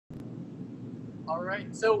All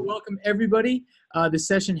right, so welcome everybody. The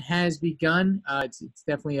session has begun. It's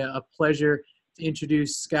definitely a pleasure to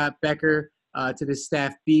introduce Scott Becker to this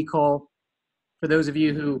StaPH-B call. For those of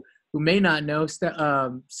you who may not know,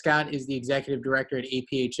 Scott is the Executive Director at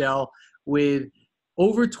APHL with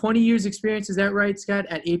over 20 years experience. Is that right, Scott,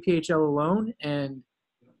 at APHL alone? And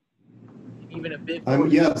even a bit more.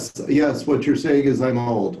 Yes, what you're saying is I'm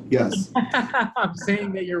old. Yes. I'm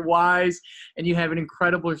saying that you're wise and you have an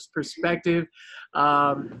incredible perspective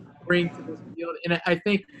bring to this field. And I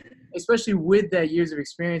think, especially with that years of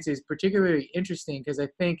experience, is particularly interesting because I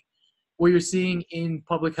think what you're seeing in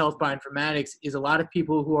public health bioinformatics is a lot of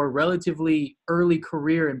people who are relatively early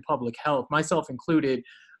career in public health, myself included,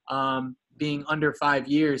 being under 5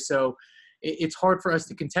 years. So it's hard for us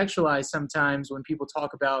to contextualize sometimes when people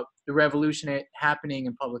talk about the revolution happening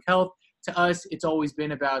in public health. To us, it's always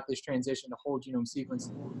been about this transition to whole genome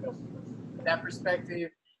sequencing. So that perspective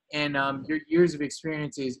and your years of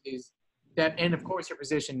experience is that, and of course your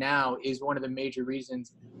position now is one of the major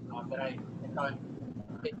reasons that I thought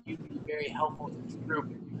that you would be very helpful to this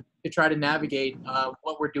group to try to navigate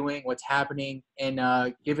what we're doing, what's happening,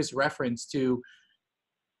 and give us reference to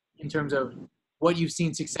in terms of what you've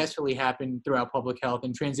seen successfully happen throughout public health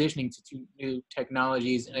and transitioning to new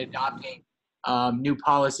technologies and adopting new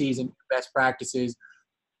policies and best practices,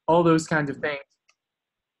 all those kinds of things,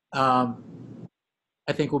 I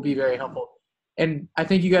think will be very helpful. And I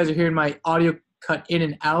think you guys are hearing my audio cut in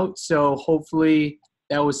and out, so hopefully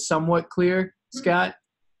that was somewhat clear, Scott?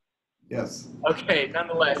 Yes. Okay,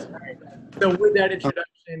 nonetheless. All right. So with that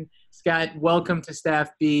introduction, Scott, welcome to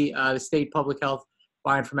StaPH-B, the State Public Health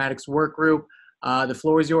Bioinformatics Workgroup. The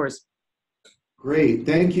floor is yours. Great.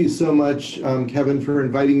 Thank you so much, Kevin, for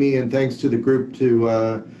inviting me, and thanks to the group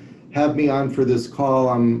to have me on for this call.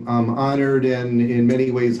 I'm honored and in many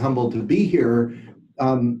ways humbled to be here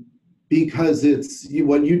because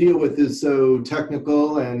what you deal with is so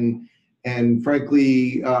technical and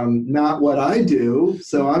frankly not what I do.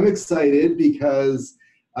 So I'm excited because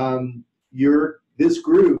this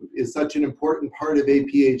group is such an important part of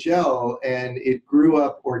APHL, and it grew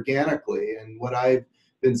up organically. And what I've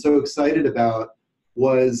been so excited about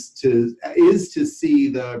is to see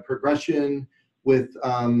the progression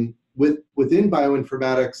within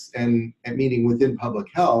bioinformatics and meaning within public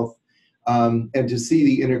health, and to see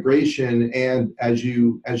the integration and, as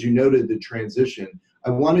you noted, the transition.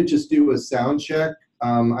 I want to just do a sound check.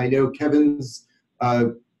 I know Kevin's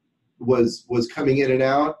was coming in and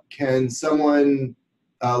out. Can someone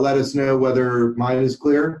let us know whether mine is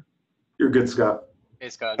clear? You're good, Scott. Hey,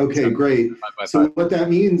 Scott. Okay, great. So what that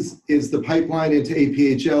means is the pipeline into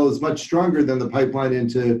APHL is much stronger than the pipeline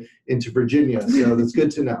into Virginia. So that's good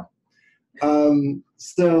to know.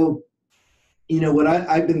 So, what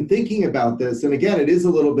I've been thinking about this, and again, it is a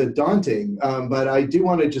little bit daunting, but I do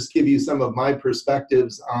want to just give you some of my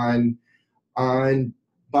perspectives on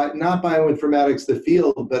but not bioinformatics, the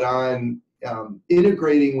field, but on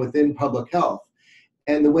integrating within public health.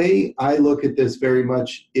 And the way I look at this very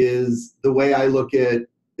much is the way I look at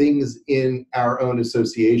things in our own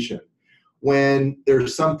association. When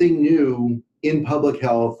there's something new in public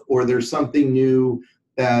health, or there's something new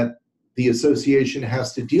that the association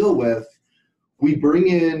has to deal with, we bring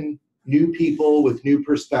in new people with new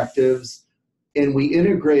perspectives, and we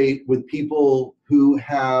integrate with people who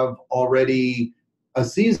have already a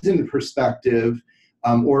seasoned perspective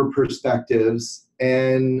or perspectives,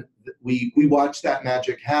 and we watch that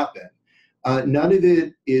magic happen. None of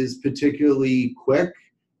it is particularly quick,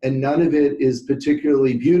 and none of it is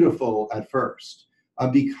particularly beautiful at first,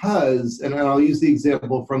 because, and I'll use the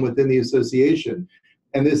example from within the association,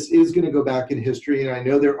 and this is going to go back in history, and I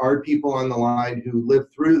know there are people on the line who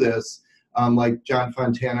lived through this, like John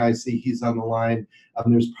Fontana, I see he's on the line.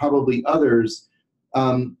 There's probably others.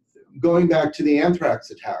 Going back to the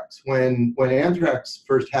anthrax attacks, when anthrax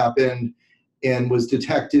first happened and was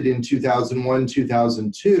detected in 2001,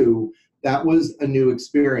 2002, that was a new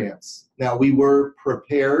experience. Now, we were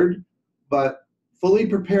prepared, but fully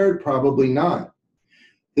prepared, probably not.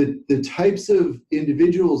 The types of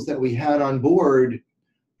individuals that we had on board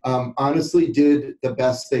honestly did the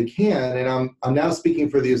best they can, and I'm now speaking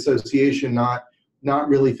for the association, not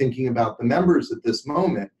really thinking about the members at this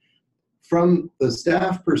moment. From the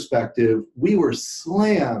staff perspective, we were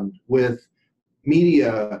slammed with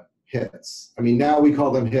media hits. I mean, now we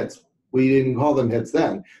call them hits. We didn't call them hits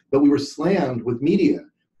then, but we were slammed with media.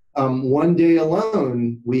 One day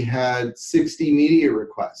alone, we had 60 media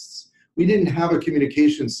requests. We didn't have a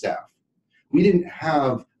communication staff. We didn't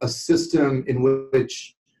have a system in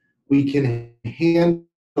which we can handle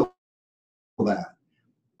that.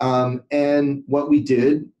 And what we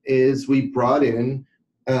did is we brought in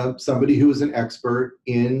somebody who was an expert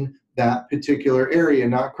in that particular area,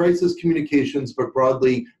 not crisis communications, but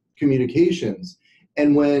broadly communications.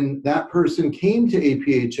 And when that person came to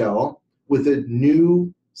APHL with a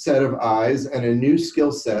new set of eyes and a new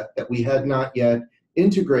skill set that we had not yet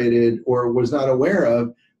integrated or was not aware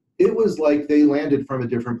of, it was like they landed from a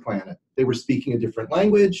different planet. They were speaking a different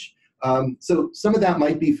language. So some of that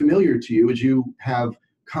might be familiar to you as you have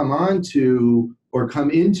come on to or come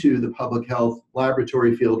into the public health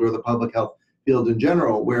laboratory field or the public health field in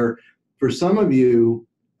general, where for some of you,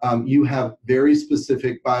 you have very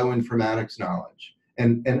specific bioinformatics knowledge.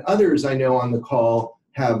 And others I know on the call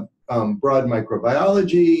have broad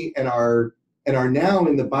microbiology and are now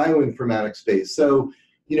in the bioinformatics space. So,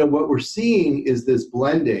 you know, what we're seeing is this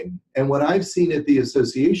blending. And what I've seen at the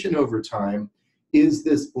association over time is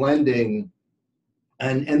this blending.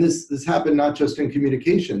 And this happened not just in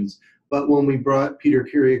communications, but when we brought Peter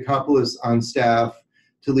Kyriakopoulos on staff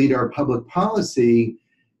to lead our public policy,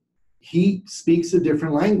 he speaks a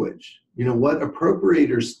different language. You know, what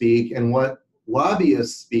appropriators speak and what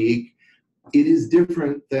lobbyists speak, it is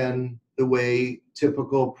different than the way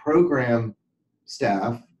typical program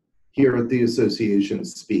staff here at the association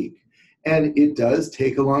speak. And it does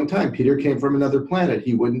take a long time. Peter came from another planet.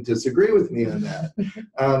 He wouldn't disagree with me on that.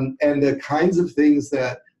 And the kinds of things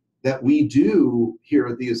that we do here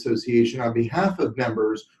at the association on behalf of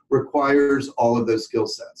members requires all of those skill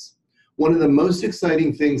sets. One of the most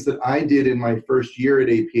exciting things that I did in my first year at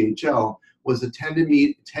APHL was attend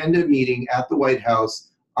a meeting at the White House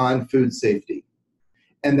on food safety.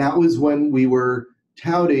 And that was when we were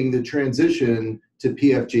touting the transition to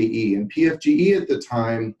PFGE. And PFGE at the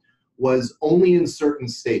time was only in certain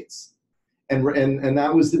states. And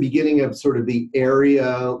that was the beginning of sort of the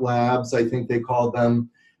area labs, I think they called them.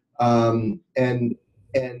 And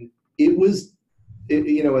it was,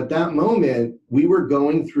 you know, at that moment, we were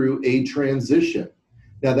going through a transition.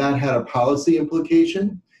 Now that had a policy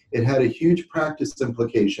implication, it had a huge practice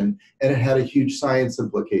implication, and it had a huge science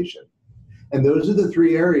implication. And those are the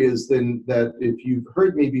three areas then that if you've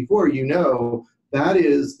heard me before, you know, that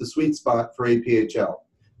is the sweet spot for APHL.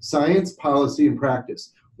 Science, policy, and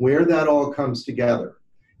practice, where that all comes together.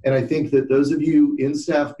 And I think that those of you in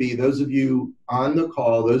StaPH-B, those of you on the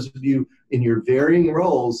call, those of you in your varying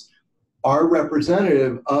roles are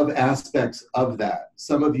representative of aspects of that.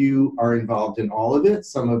 Some of you are involved in all of it.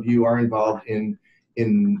 Some of you are involved in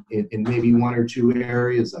maybe one or two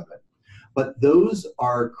areas of it. But those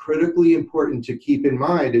are critically important to keep in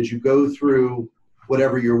mind as you go through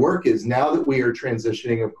whatever your work is. Now that we are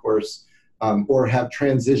transitioning, of course, or have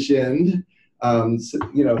transitioned,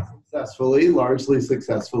 you know, successfully, largely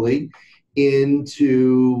successfully,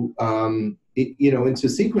 into you know, into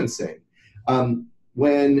sequencing.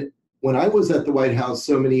 When I was at the White House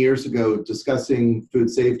so many years ago discussing food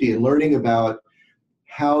safety and learning about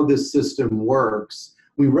how this system works,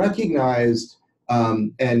 we recognized,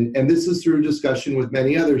 and this is through discussion with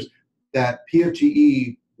many others, that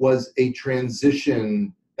PFGE was a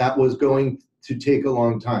transition that was going to take a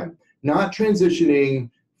long time. Not transitioning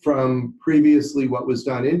from previously what was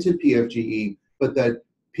done into PFGE, but that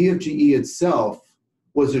PFGE itself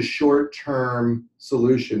was a short-term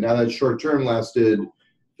solution. Now that short-term lasted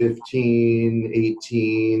 15,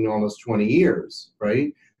 18, almost 20 years,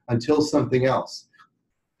 right? Until something else.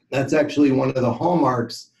 That's actually one of the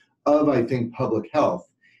hallmarks of, I think, public health,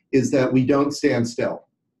 is that we don't stand still.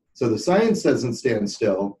 So the science doesn't stand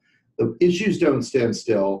still, the issues don't stand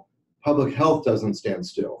still, public health doesn't stand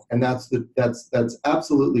still. And that's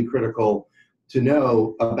absolutely critical to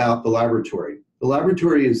know about the laboratory. The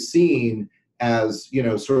laboratory is seen as, you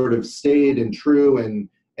know, sort of staid and true, and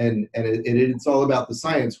it's all about the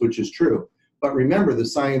science, which is true. But remember, the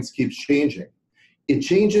science keeps changing. It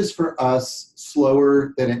changes for us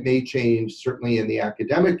slower than it may change, certainly in the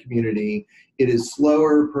academic community. It is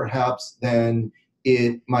slower, perhaps, than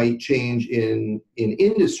it might change in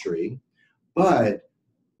industry. But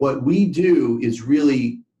what we do is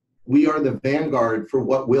really, we are the vanguard for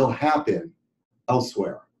what will happen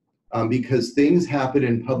elsewhere. Because things happen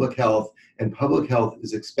in public health, and public health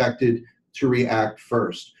is expected to react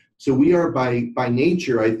first. So we are by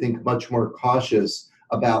nature, I think, much more cautious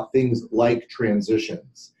about things like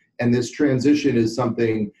transitions. And this transition is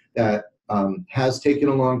something that has taken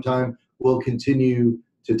a long time, will continue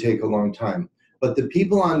to take a long time. But the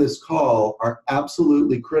people on this call are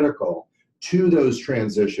absolutely critical to those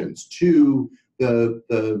transitions, to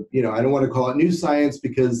the you know, I don't want to call it new science,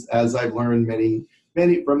 because as I've learned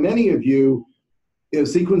from many of you,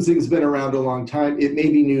 sequencing has been around a long time. It may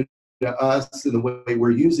be new to us, and the way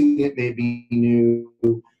we're using it may be new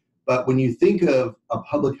But when you think of a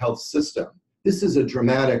public health system, this is a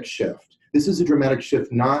dramatic shift. This is a dramatic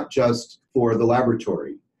shift not just for the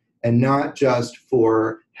laboratory and not just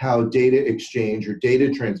for how data exchange or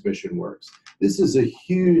data transmission works. This is a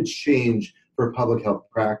huge change for public health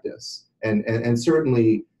practice and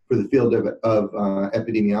certainly for the field of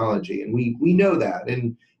epidemiology. And we know that,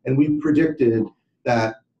 and we predicted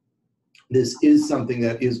that this is something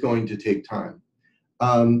that is going to take time.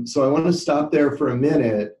 So I want to stop there for a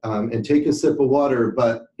minute and take a sip of water.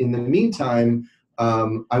 But in the meantime,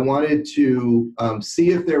 I wanted to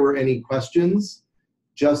see if there were any questions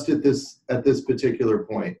just at this particular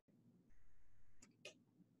point.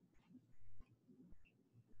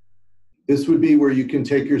 This would be where you can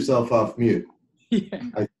take yourself off mute.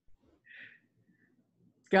 Yeah.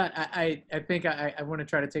 Scott, I think I want to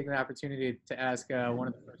try to take the opportunity to ask one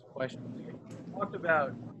of the first questions. You talked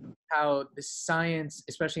about how the science,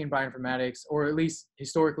 especially in bioinformatics, or at least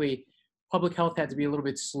historically, public health had to be a little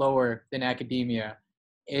bit slower than academia,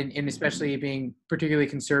 and especially being particularly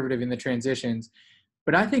conservative in the transitions.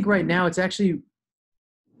 But I think right now it's actually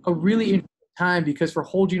a really interesting time, because for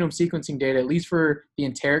whole genome sequencing data, at least for the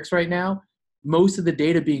enterics right now, most of the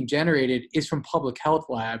data being generated is from public health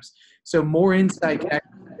labs. So more insight can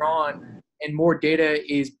actually be drawn, and more data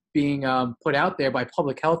is being put out there by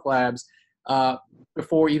public health labs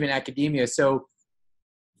before even academia. So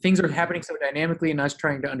things are happening so dynamically, and us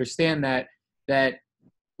trying to understand that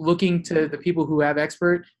looking to the people who have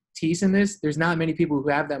expertise in this, there's not many people who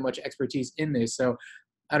have that much expertise in this. So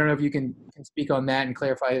I don't know if you can speak on that and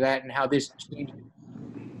clarify that and how this changes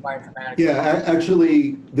bioinformatics. Yeah,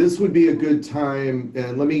 actually, this would be a good time,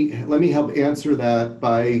 and let me help answer that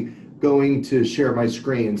by going to share my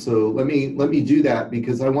screen. So let me do that,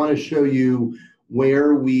 because I want to show you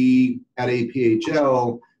where we at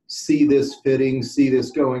APHL see this fitting, see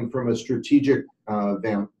this going from a strategic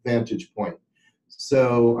vantage point.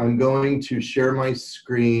 So I'm going to share my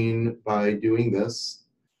screen by doing this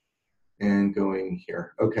and going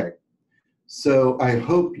here. Okay. So I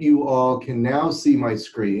hope you all can now see my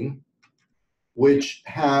screen, which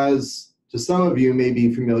has, to some of you may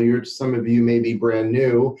be familiar, to some of you may be brand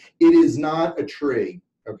new. It is not a tree,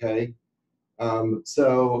 okay?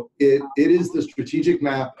 So it is the strategic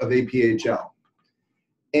map of APHL.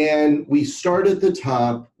 And we start at the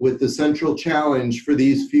top with the central challenge for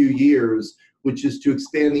these few years, which is to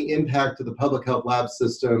expand the impact of the public health lab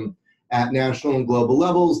system at national and global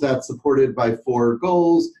levels. That's supported by 4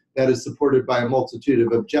 goals. That is supported by a multitude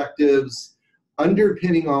of objectives.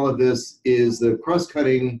 Underpinning all of this is the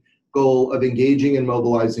cross-cutting goal of engaging and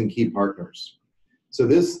mobilizing key partners. So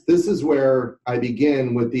this is where I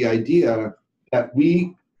begin with the idea that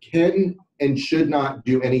we can and should not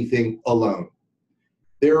do anything alone.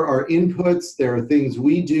 There are inputs, there are things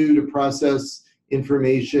we do to process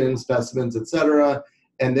information, specimens, etc.,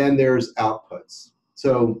 and then there's outputs.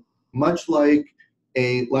 So much like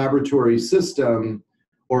a laboratory system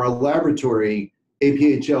or a laboratory,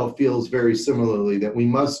 APHL feels very similarly that we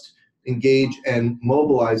must engage and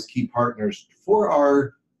mobilize key partners for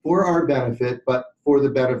our benefit, but for the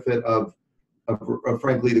benefit of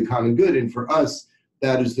frankly the common good. And for us,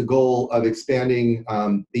 that is the goal of expanding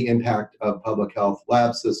the impact of public health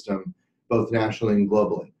lab system, both nationally and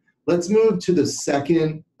globally. Let's move to the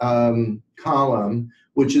second column,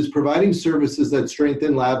 which is providing services that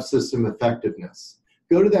strengthen lab system effectiveness.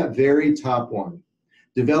 Go to that very top one.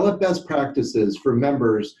 Develop best practices for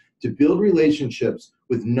members to build relationships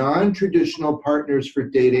with non-traditional partners for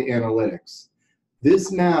data analytics.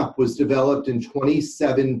 This map was developed in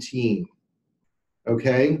 2017,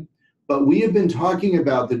 okay? But we have been talking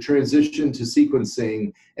about the transition to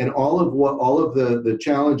sequencing and all of the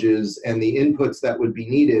challenges and the inputs that would be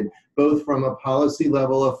needed, both from a policy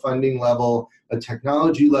level, a funding level, a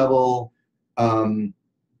technology level,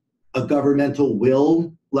 a governmental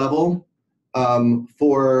will level,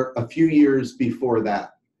 for a few years before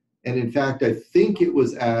that. And in fact, I think it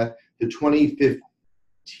was at the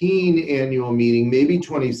 2015 annual meeting, maybe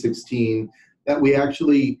 2016, that we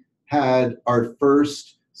actually had our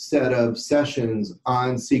first set of sessions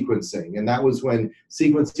on sequencing. And that was when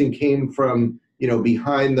sequencing came from,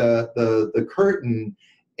 behind the curtain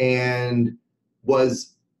and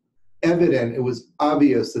was evident, it was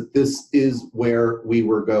obvious that this is where we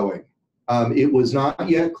were going. It was not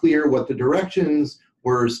yet clear what the directions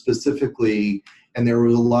were specifically, and there were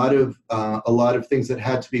a lot of things that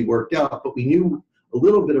had to be worked out, but we knew a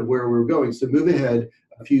little bit of where we were going. So move ahead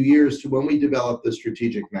a few years to when we developed the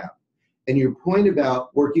strategic map. And your point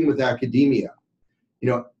about working with academia,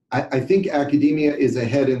 I think academia is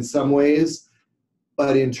ahead in some ways,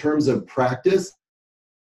 but in terms of practice,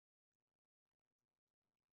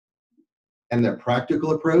 and their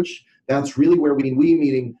practical approach. That's really where we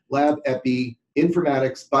meaning lab, epi,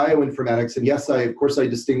 informatics, bioinformatics, and yes, of course I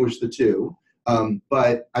distinguish the two,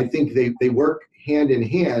 but I think they work hand in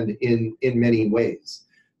hand in many ways.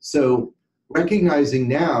 So recognizing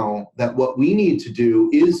now that what we need to do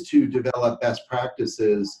is to develop best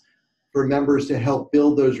practices for members to help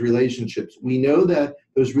build those relationships. We know that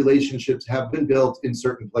those relationships have been built in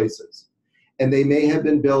certain places, and they may have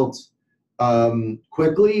been built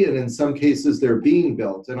quickly, and in some cases they're being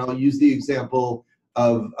built. And I'll use the example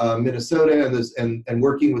of Minnesota and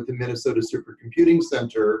working with the Minnesota Supercomputing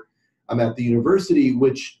Center at the university,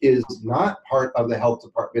 which is not part of the health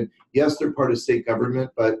department. Yes, they're part of state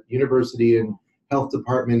government, but university and health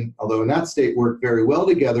department, although in that state work very well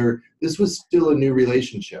together, this was still a new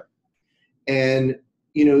relationship. And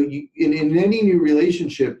you know, in any new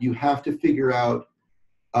relationship, you have to figure out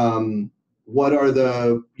what are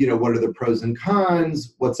the pros and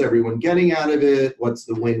cons, what's everyone getting out of it, what's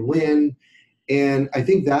the win-win. And I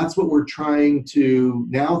think that's what we're trying to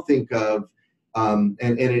now think of. And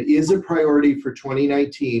it is a priority for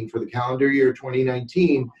 2019, for the calendar year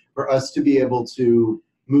 2019, for us to be able to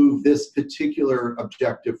move this particular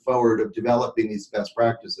objective forward of developing these best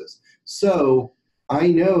practices. So I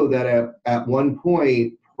know that at one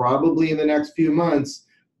point, probably in the next few months,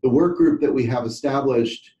 the work group that we have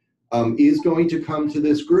established is going to come to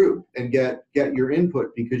this group and get your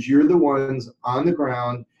input, because you're the ones on the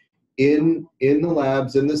ground in the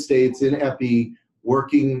labs, in the states, in EPI,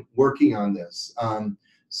 working on this.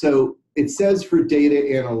 So it says for data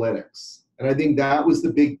analytics, and I think that was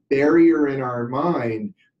the big barrier in our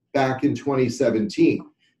mind back in 2017,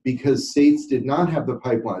 because states did not have the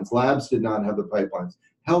pipelines, labs did not have the pipelines,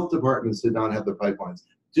 health departments did not have the pipelines.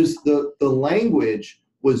 Just the language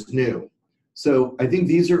was new. So I think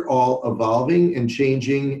these are all evolving and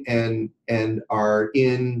changing and are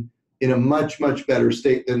in a much, much better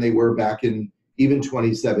state than they were back in even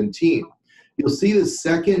 2017. You'll see the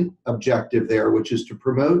second objective there, which is to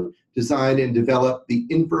promote, design, and develop the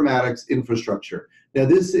informatics infrastructure. Now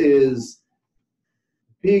this is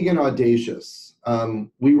big and audacious.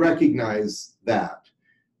 We recognize that.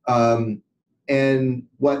 And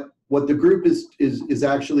what the group is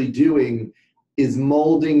actually doing is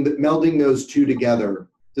melding those two together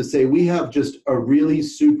to say we have just a really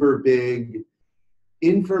super big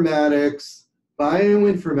informatics,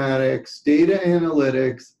 bioinformatics, data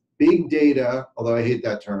analytics, big data, although I hate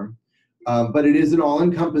that term, but it is an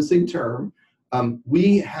all-encompassing term.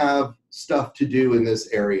 We have stuff to do in this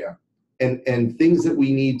area and things that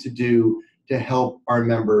we need to do to help our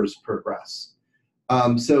members progress.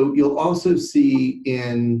 So you'll also see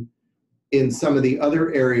in some of the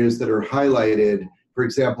other areas that are highlighted, for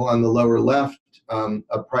example, on the lower left,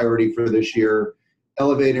 a priority for this year,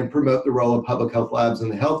 elevate and promote the role of public health labs in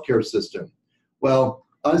the healthcare system. Well,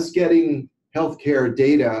 us getting healthcare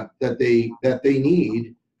data that they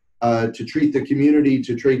need to treat the community,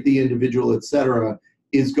 to treat the individual, et cetera,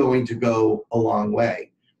 is going to go a long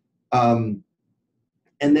way. And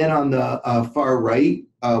then on the far right,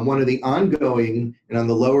 one of the ongoing, and on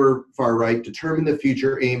the lower far right, determine the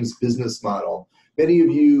future AIMS business model. Many of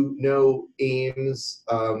you know AIMS,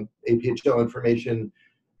 APHL information,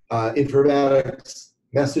 informatics,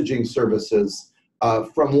 messaging services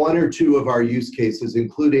from one or two of our use cases,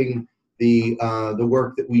 including the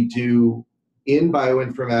work that we do in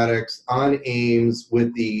bioinformatics on AIMS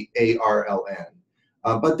with the ARLN.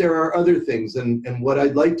 But there are other things, and what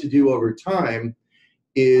I'd like to do over time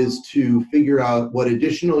is to figure out what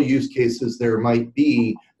additional use cases there might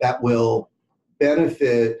be that will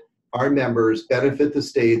benefit our members, benefit the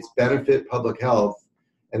states, benefit public health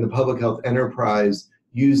and the public health enterprise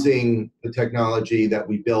using the technology that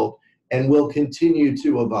we built and will continue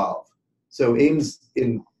to evolve. So AIMS,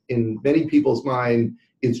 in many people's mind,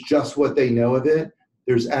 it's just what they know of it.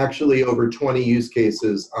 There's actually over 20 use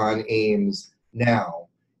cases on AIMS now,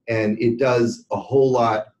 and it does a whole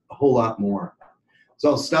lot more. So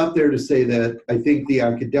I'll stop there to say that I think the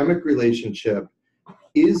academic relationship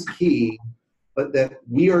is key, but that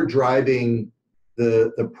we are driving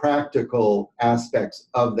the practical aspects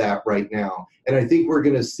of that right now. And I think we're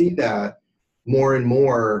going to see that more and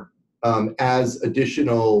more as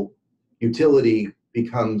additional utility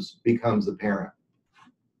becomes apparent.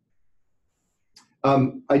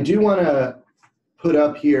 I do want to put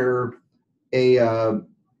up here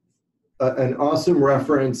an awesome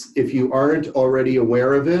reference, if you aren't already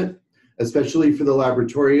aware of it, especially for the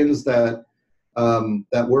laboratorians that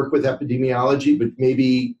work with epidemiology, but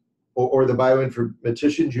maybe, or the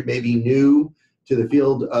bioinformaticians, you may be new to the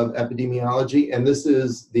field of epidemiology. And this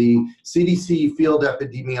is the CDC Field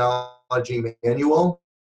Epidemiology Manual.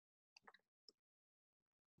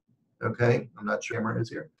 Okay, I'm not sure camera is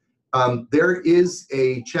here. There is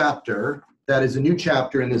a chapter that is a new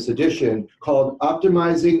chapter in this edition called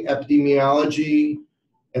Optimizing Epidemiology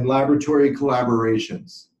and Laboratory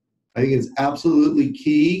Collaborations. I think it's absolutely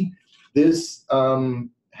key. This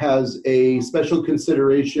has a special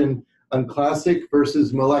consideration on classic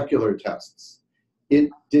versus molecular tests. It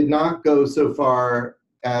did not go so far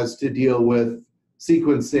as to deal with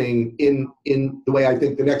sequencing in the way I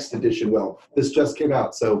think the next edition will. This just came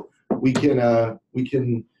out, so we can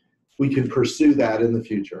pursue that in the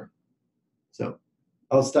future. So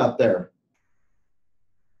I'll stop there.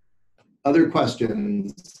 Other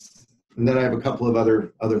questions? And then I have a couple of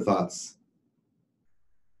other thoughts.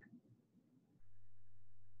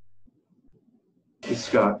 Hey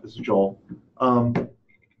Scott, this is Joel.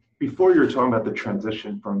 Before you were talking about the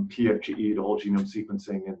transition from PFGE to whole genome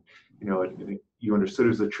sequencing, and you understood it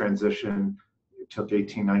was a transition. It took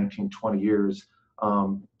 18, 19, 20 years.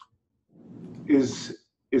 Is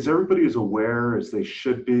everybody as aware as they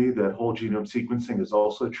should be that whole genome sequencing is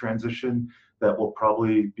also a transition that will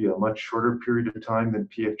probably be a much shorter period of time than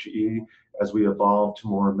PFGE as we evolve to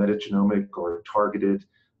more metagenomic or targeted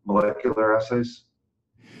molecular assays?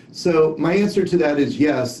 So my answer to that is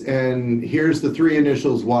yes, and here's the three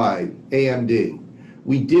initials Y, AMD.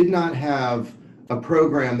 We did not have a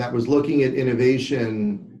program that was looking at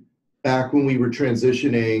innovation back when we were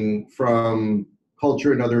transitioning from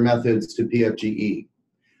culture and other methods to PFGE.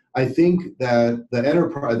 I think that the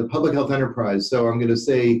enterprise, the public health enterprise, so I'm going to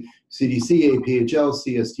say CDC, APHL,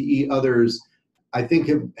 CSTE, others, I think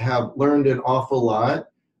have learned an awful lot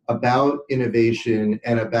about innovation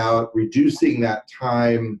and about reducing that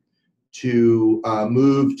time to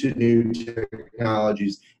move to new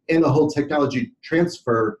technologies. And the whole technology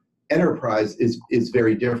transfer enterprise is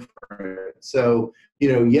very different. So,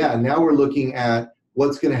 yeah, now we're looking at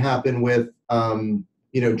what's going to happen with,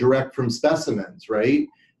 direct from specimens, right?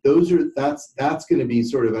 That's going to be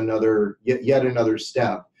sort of yet another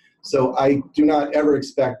step. So I do not ever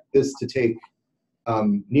expect this to take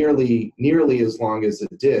nearly as long as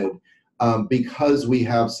it did because we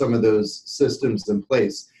have some of those systems in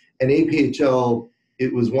place. And APHL,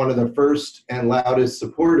 it was one of the first and loudest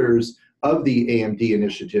supporters of the AMD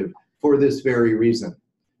initiative for this very reason.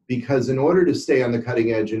 Because in order to stay on the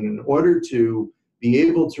cutting edge and in order to be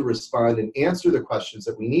able to respond and answer the questions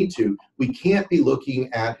that we need to, we can't be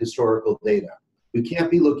looking at historical data. We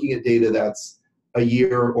can't be looking at data that's a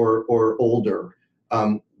year or older.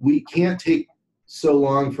 We can't take so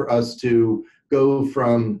long for us to go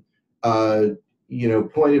from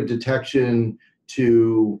point of detection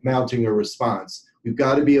to mounting a response. We've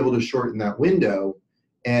got to be able to shorten that window,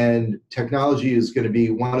 and technology is going to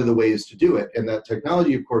be one of the ways to do it. And that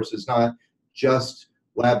technology, of course, is not just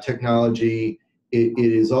lab technology. It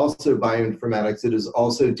is also bioinformatics. It is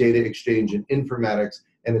also data exchange and informatics,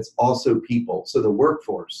 and it's also people. So the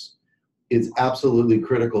workforce is absolutely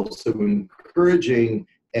critical. So encouraging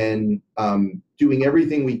and doing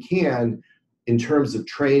everything we can in terms of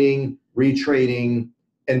training, retraining,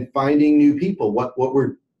 and finding new people.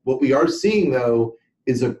 What we are seeing, though,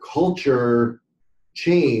 is a culture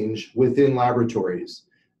change within laboratories,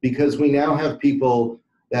 because we now have people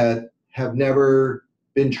that have never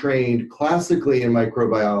been trained classically in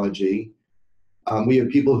microbiology. We have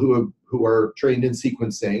people who are trained in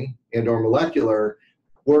sequencing and or molecular,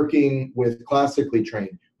 working with classically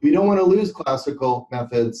trained. We don't want to lose classical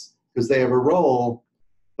methods because they have a role,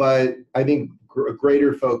 but I think a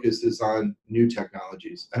greater focus is on new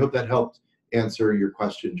technologies. I hope that helped answer your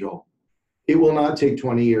question, Joel. It will not take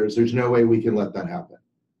 20 years. There's no way we can let that happen.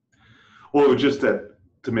 Well, it was just that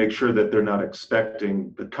to make sure that they're not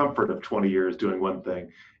expecting the comfort of 20 years doing one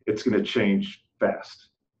thing. It's going to change fast.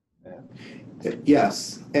 Yeah.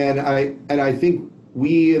 Yes, and I think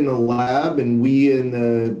we in the lab and we in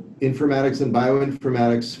the informatics and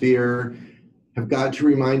bioinformatics sphere have got to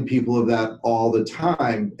remind people of that all the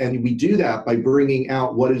time. And we do that by bringing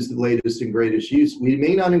out what is the latest and greatest use. We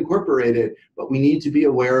may not incorporate it, but we need to be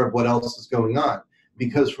aware of what else is going on.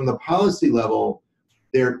 Because from the policy level,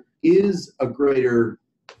 there is a greater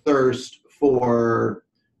thirst for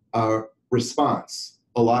response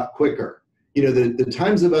a lot quicker. The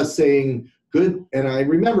times of us saying good, and I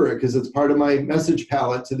remember it because it's part of my message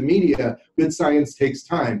palette to the media, good science takes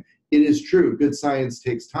time. It is true, good science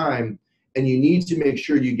takes time, and you need to make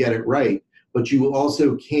sure you get it right. But you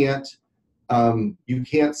also can't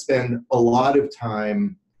spend a lot of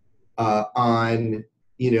time on,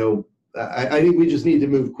 I think we just need to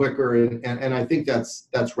move quicker, and I think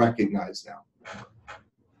that's recognized now.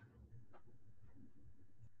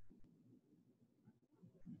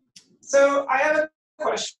 So I have a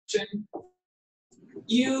question.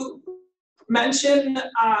 you mentioned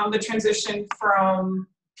the transition from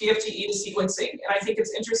PFGE to sequencing, and I think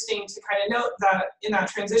it's interesting to kind of note that in that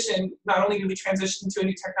transition, not only did we transition to a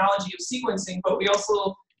new technology of sequencing, but we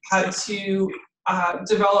also had to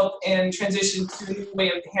develop and transition to a new way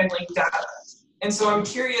of handling data. And so I'm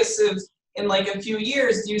curious if in like a few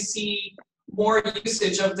years, do you see more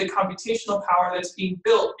usage of the computational power that's being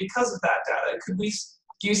built because of that data?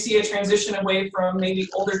 Do you see a transition away from maybe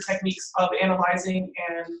older techniques of analyzing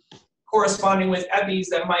and corresponding with EPIs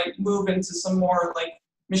that might move into some more like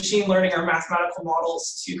machine learning or mathematical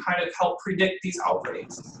models to kind of help predict these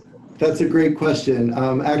outbreaks? That's a great question.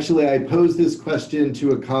 Actually, I posed this question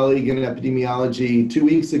to a colleague in epidemiology 2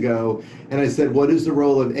 weeks ago, and I said, what is the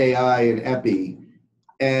role of AI in EPI?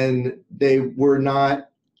 And they were not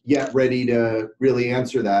yet ready to really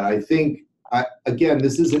answer that. I think, again,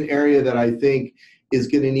 this is an area that I think is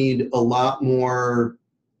going to need a lot more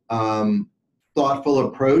thoughtful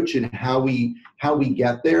approach in how we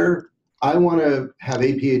get there. I want to have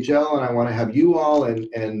APHL, and I want to have you all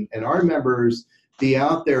and our members be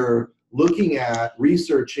out there looking at,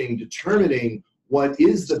 researching, determining what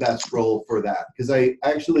is the best role for that. Because I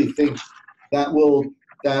actually think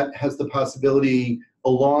that has the possibility,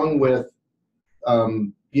 along with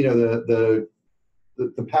you know, the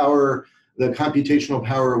power, the computational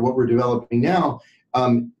power of what we're developing now,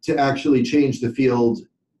 to actually change the field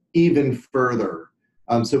even further.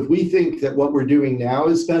 So if we think that what we're doing now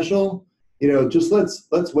is special, you know, just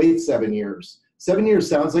let's wait 7 years. 7 years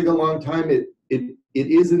sounds like a long time. It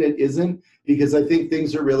is and it isn't, because I think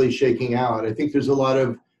things are really shaking out. I think there's a lot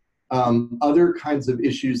of other kinds of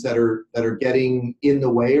issues that are getting in the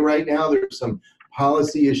way right now. There's some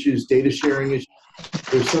policy issues, data sharing issues.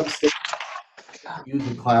 There's some states use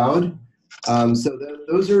the cloud. So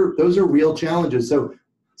those are real challenges. So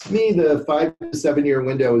to me, the 5 to 7 year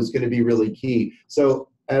window is going to be really key. So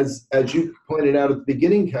as you pointed out at the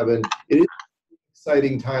beginning, Kevin, it is an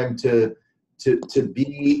exciting time to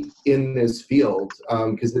be in this field,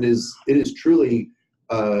 because it is truly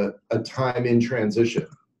a time in transition.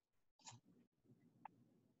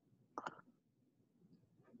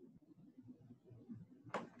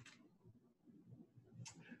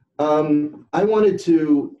 I wanted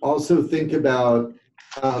to also think about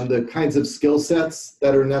the kinds of skill sets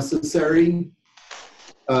that are necessary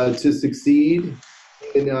to succeed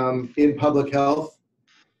in public health.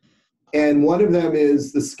 And one of them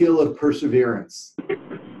is the skill of perseverance,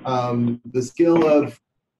 the skill of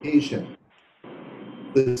patience,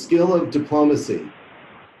 the skill of diplomacy.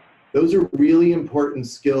 Those are really important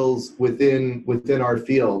skills within our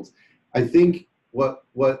field. I think what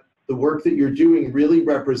the work that you're doing really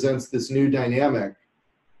represents this new dynamic.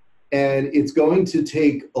 And it's going to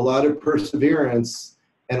take a lot of perseverance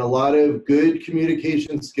and a lot of good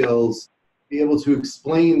communication skills to be able to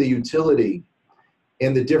explain the utility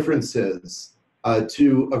and the differences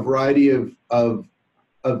to a variety of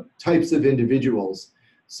types of individuals.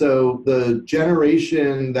 So the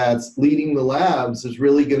generation that's leading the labs is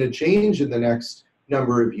really going to change in the next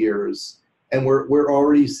number of years. And we're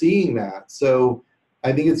already seeing that. So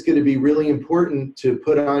I think it's going to be really important to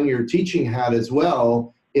put on your teaching hat as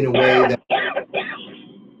well in a way that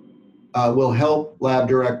will help lab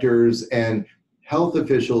directors and health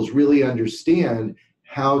officials really understand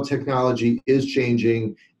how technology is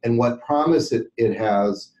changing and what promise it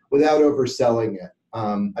has without overselling it.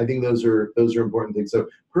 I think those are important things. So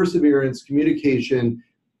perseverance, communication,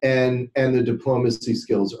 and the diplomacy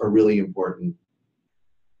skills are really important.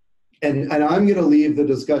 And I'm going to leave the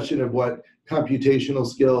discussion of what computational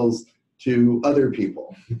skills to other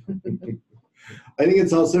people. I think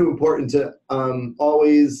it's also important to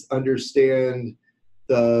always understand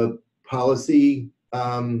the policy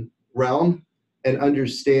realm and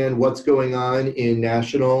understand what's going on in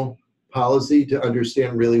national policy to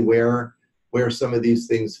understand really where some of these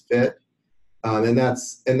things fit. And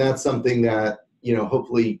that's something that, you know,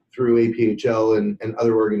 hopefully through APHL and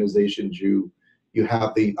other organizations you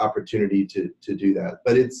have the opportunity to do that.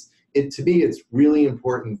 But to me, it's really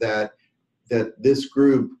important that this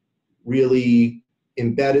group really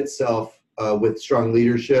embed itself with strong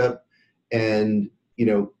leadership and, you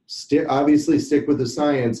know, obviously stick with the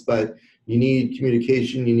science, but you need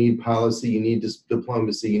communication, you need policy, you need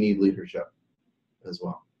diplomacy, you need leadership as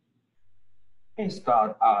well. Hey,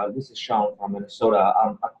 Scott, this is Sean from Minnesota.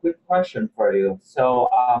 A quick question for you. So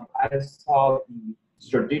I saw the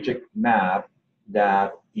strategic map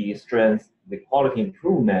that the strength, the quality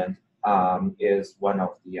improvement is one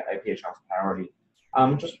of the APHL's priority.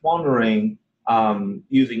 I'm just wondering,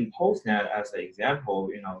 using PostNet as an example,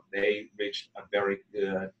 you know, they reached a very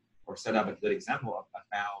good, or set up a good example of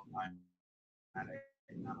about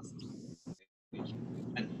analysis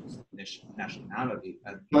and nationality.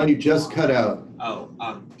 John, you just cut out. Oh,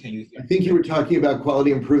 can you hear? I think you were talking about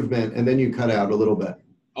quality improvement, and then you cut out a little bit.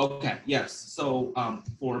 Okay, yes. So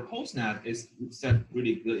for PostNet, it's a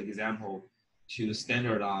really good example to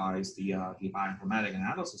standardize the bioinformatics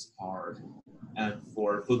analysis part and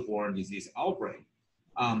for foodborne disease outbreak.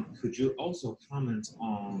 Could you also comment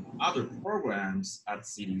on other programs at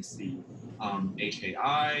CDC,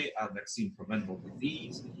 HAI, vaccine preventable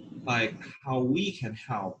disease, like how we can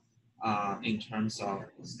help in terms of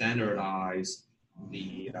standardize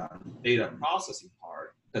the data processing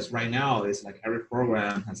part? Because right now it's like every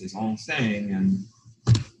program has its own thing and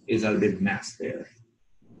is a bit mess there.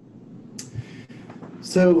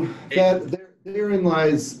 So that therein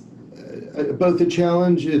lies both a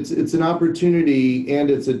challenge. It's an opportunity, and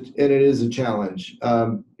it is a challenge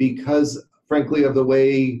because, frankly, of the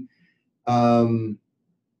way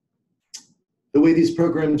these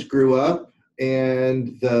programs grew up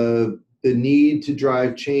and the need to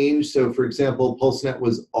drive change. So, for example, PulseNet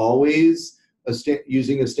was always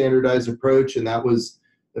using a standardized approach, and that was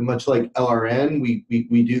much like LRN.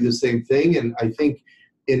 We do the same thing, and I think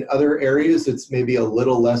in other areas, it's maybe a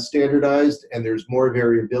little less standardized and there's more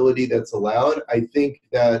variability that's allowed. I think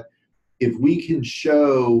that if we can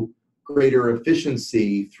show greater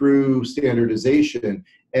efficiency through standardization,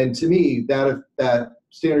 and to me, that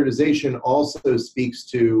standardization also speaks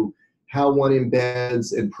to how one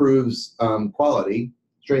embeds and proves quality,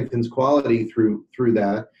 strengthens quality through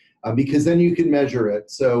that, because then you can measure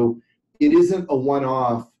it. So it isn't a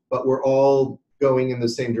one-off, but we're all going in the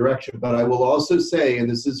same direction. But I will also say, and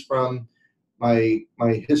this is from my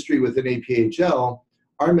history within APHL,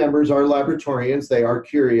 our members are laboratorians, they are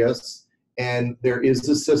curious, and there is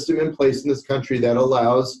a system in place in this country that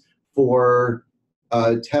allows for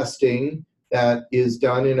testing that is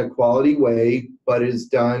done in a quality way, but is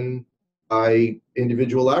done by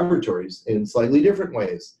individual laboratories in slightly different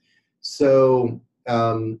ways. So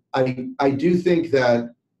I do think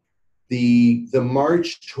that the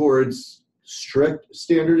march towards strict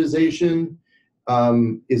standardization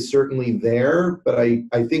is certainly there, but I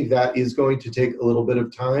think that is going to take a little bit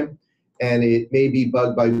of time, and it may be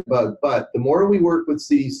bug by bug. But the more we work with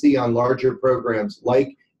CDC on larger programs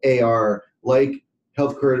like AR, like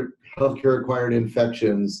healthcare acquired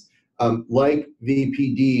infections, like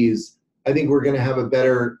VPDs, I think we're going to have a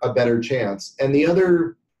better chance. And the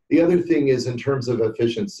other thing is in terms of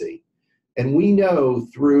efficiency, and we know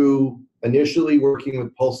through initially working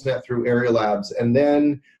with PulseNet through area labs, and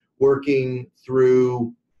then working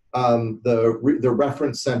through the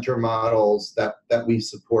reference center models that we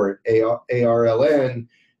support, ARLN,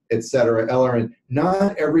 et cetera, LRN.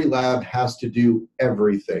 Not every lab has to do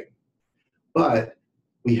everything, but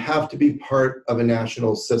we have to be part of a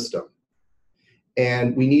national system.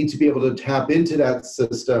 And we need to be able to tap into that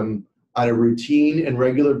system on a routine and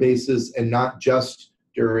regular basis, and not just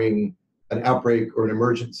during an outbreak or an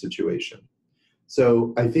emergent situation.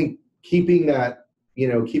 So I think keeping that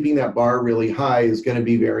bar really high is going to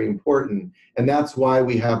be very important. And that's why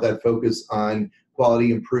we have that focus on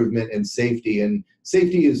quality improvement and safety. And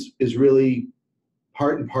safety is really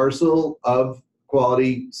part and parcel of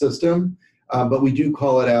quality system, but we do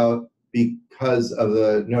call it out because of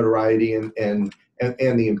the notoriety and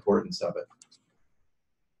the importance of it.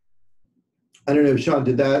 I don't know, Sean,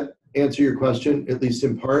 did that answer your question, at least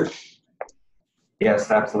in part?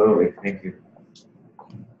 Yes, absolutely. Thank you.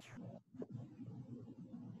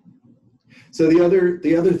 So the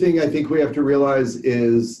other thing I think we have to realize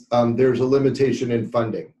is there's a limitation in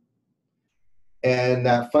funding, and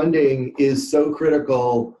that funding is so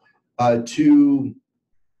critical to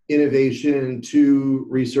innovation, to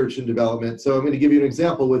research and development. So I'm going to give you an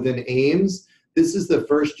example. Within AIMS, this is the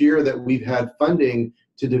first year that we've had funding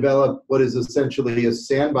to develop what is essentially a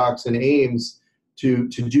sandbox in AIMS to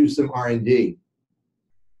do some R&D.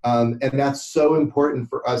 And that's so important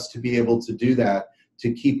for us to be able to do that,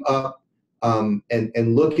 to keep up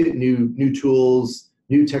and look at new tools,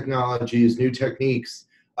 new technologies, new techniques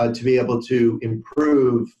to be able to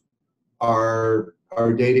improve our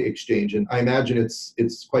data exchange. And I imagine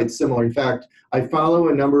it's quite similar. In fact, I follow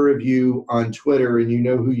a number of you on Twitter, and you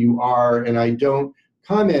know who you are, and I don't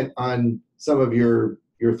comment on some of your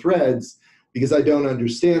threads because I don't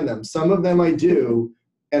understand them. Some of them I do,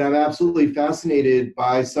 and I'm absolutely fascinated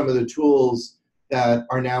by some of the tools that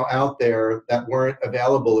are now out there that weren't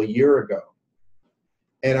available a year ago.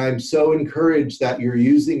 And I'm so encouraged that you're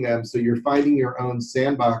using them, so you're finding your own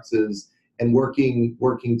sandboxes and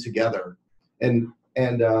working together. And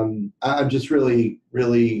I'm just really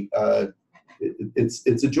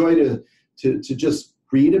it's a joy to just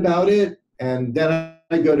read about it, and then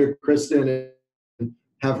I go to Kristen and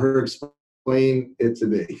have her explain it to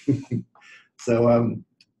me. So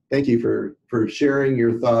thank you for sharing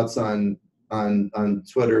your thoughts on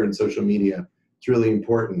Twitter and social media. It's really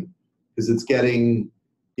important because it's getting,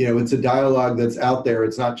 it's a dialogue that's out there.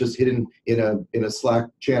 It's not just hidden in a Slack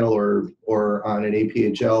channel or on an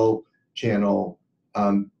APHL channel.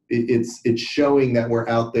 It's showing that we're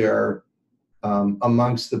out there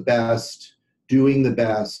amongst the best, doing the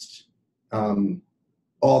best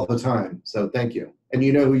all the time. So thank you. And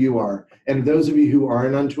you know who you are. And those of you who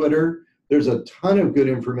aren't on Twitter, there's a ton of good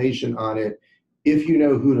information on it if you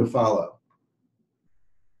know who to follow.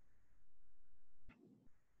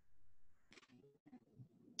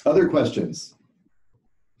 Other questions?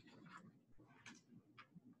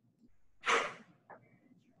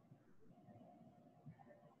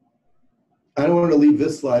 I don't want to leave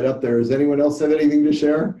this slide up there. Does anyone else have anything to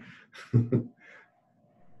share?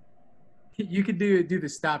 You could do the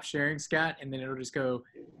stop sharing, Scott, and then it'll just go.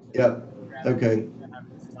 Yep. Okay.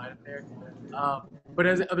 Slide up there. But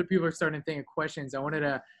as other people are starting to think of questions, I wanted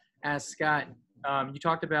to ask Scott. You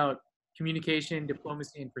talked about communication,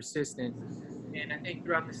 diplomacy, and persistence. And I think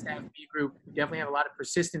throughout the StaPH-B group, we definitely have a lot of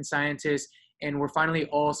persistent scientists, and we're finally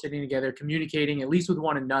all sitting together, communicating at least with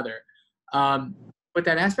one another. But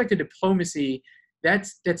that aspect of diplomacy,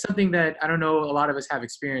 that's something that I don't know a lot of us have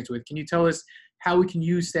experience with. Can you tell us how we can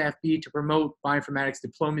use StaPH-B to promote bioinformatics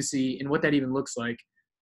diplomacy and what that even looks like?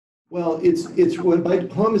 Well, by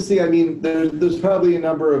diplomacy, I mean, there's probably a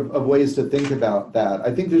number of ways to think about that.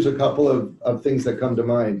 I think there's a couple of things that come to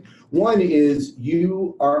mind. One is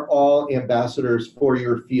you are all ambassadors for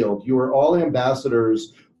your field. You are all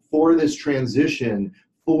ambassadors for this transition,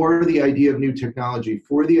 for the idea of new technology,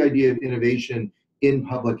 for the idea of innovation in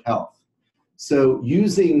public health. So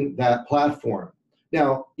using that platform.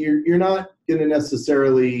 Now, you're not going to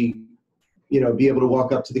necessarily, be able to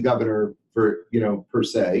walk up to the governor per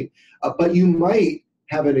se, but you might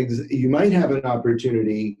have an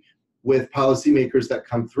opportunity with policymakers that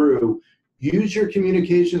come through. Use your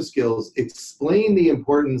communication skills. Explain the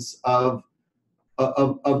importance of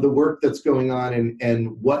the work that's going on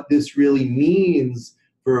and what this really means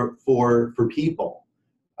for people.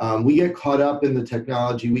 We get caught up in the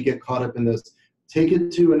technology. We get caught up in this. Take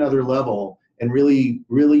it to another level and really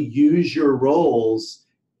use your roles,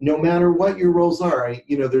 no matter what your roles are.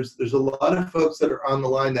 There's a lot of folks that are on the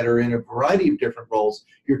line that are in a variety of different roles.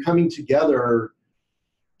 You're coming together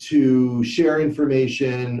to share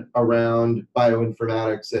information around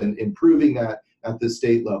bioinformatics and improving that at the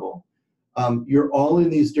state level. You're all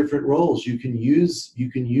in these different roles. You can use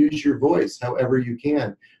your voice however you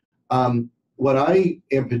can. What I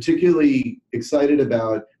am particularly excited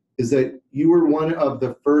about is that you were one of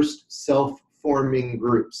the first self-forming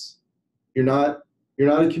groups. You're not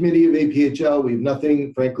a committee of APHL. We have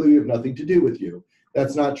nothing to do with you.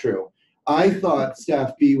 That's not true. I thought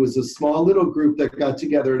StaPH-B was a small little group that got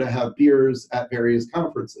together to have beers at various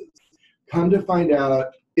conferences. Come to find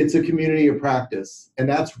out, it's a community of practice, and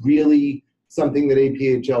that's really something that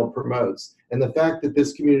APHL promotes. And the fact that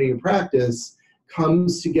this community of practice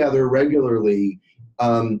comes together regularly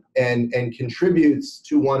and contributes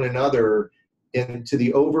to one another and to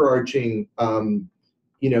the overarching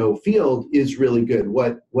field is really good.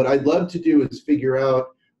 What I'd love to do is figure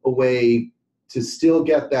out a way to still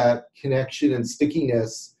get that connection and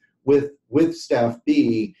stickiness with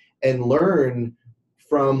StaPH-B and learn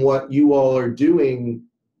from what you all are doing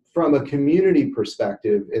from a community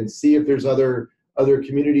perspective and see if there's other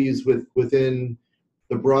communities within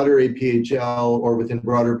the broader APHL or within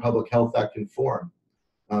broader public health that can form.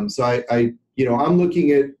 So I'm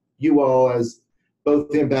looking at you all as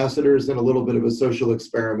both ambassadors and a little bit of a social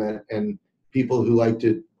experiment and people who like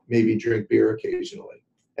to maybe drink beer occasionally.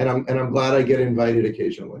 And I'm glad I get invited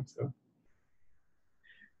occasionally. So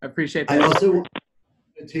I appreciate that. I also want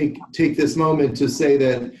to take this moment to say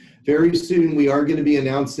that very soon we are going to be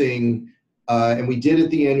announcing, and we did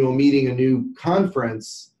at the annual meeting, a new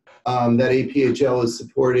conference that APHL is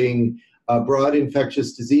supporting, a broad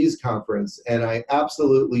infectious disease conference. And I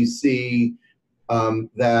absolutely see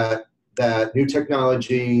that new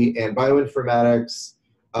technology and bioinformatics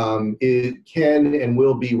it can and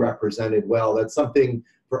will be represented well. That's something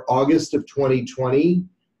for August of 2020.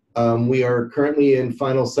 We are currently in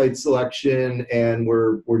final site selection, and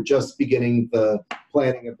we're just beginning the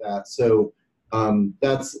planning of that. So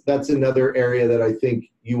that's another area that I think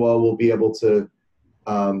you all will be able to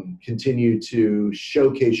continue to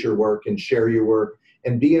showcase your work and share your work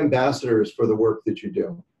and be ambassadors for the work that you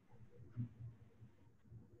do.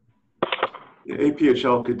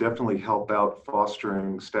 APHL could definitely help out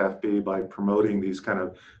fostering StaPH-B by promoting these kind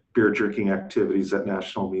of beer drinking activities at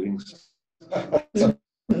national meetings.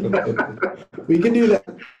 We can do that.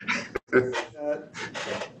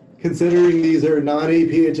 Considering these are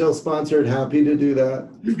non-APHL sponsored, happy to do that.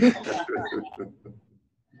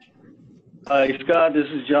 Hi, Scott, this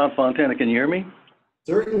is John Fontana. Can you hear me?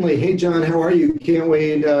 Certainly. Hey, John, how are you? Can't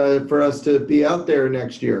wait for us to be out there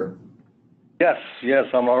next year. Yes,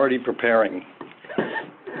 I'm already preparing.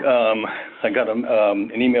 I got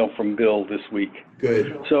an email from Bill this week.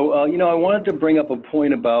 Good. So, I wanted to bring up a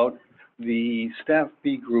point about the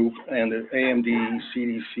StaPH-B group and the AMD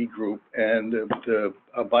CDC group and the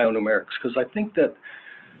bionumerics, because I think that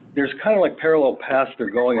there's kind of like parallel paths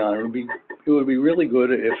they're going on. It would be really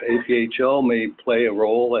good if APHL may play a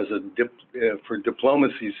role as for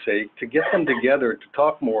diplomacy's sake to get them together to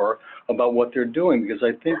talk more about what they're doing, because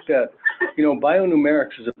I think that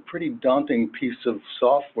bionumerics is a pretty daunting piece of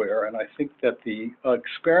software, and I think that the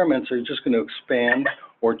experiments are just going to expand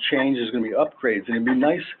or change. There's going to be upgrades, and it'd be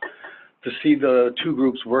nice to see the two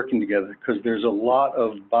groups working together, because there's a lot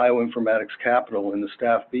of bioinformatics capital in the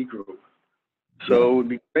StaPH-B group. So it would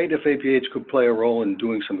be great if APH could play a role in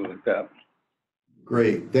doing something like that.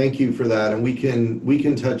 Great, thank you for that. And we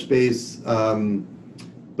can touch base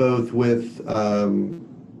both with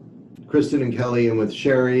Kristen and Kelly and with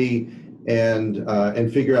Sherry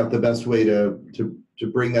and figure out the best way to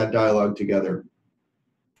bring that dialogue together.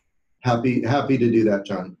 Happy to do that,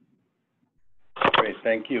 John. Great,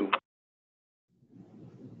 thank you.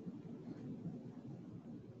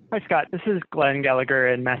 Hi, Scott. This is Glenn Gallagher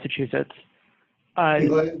in Massachusetts. Hey,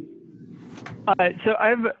 Glenn. So I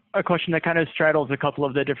have a question that kind of straddles a couple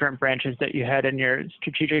of the different branches that you had in your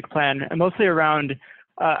strategic plan, and mostly around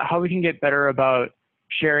how we can get better about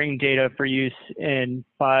sharing data for use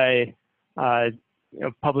by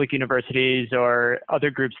public universities or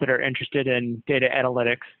other groups that are interested in data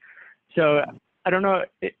analytics. So I don't know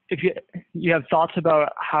if you have thoughts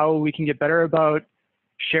about how we can get better about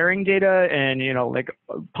sharing data and like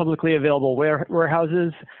publicly available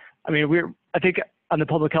warehouses. I mean, I think on the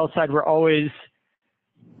public health side, we're always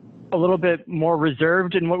a little bit more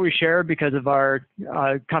reserved in what we share because of our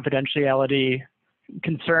confidentiality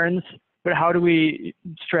concerns. But how do we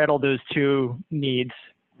straddle those two needs?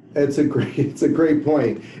 It's a great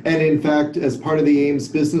point. And in fact, as part of the AIMS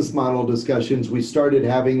business model discussions, we started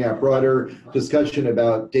having that broader discussion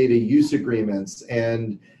about data use agreements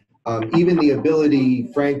and even the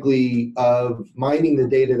ability, frankly, of mining the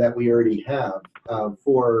data that we already have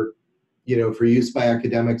for use by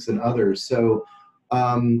academics and others. So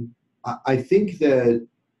I think that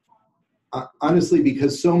honestly,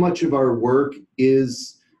 because so much of our work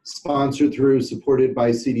is sponsored through, supported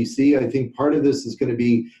by CDC, I think part of this is going to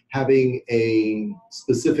be having a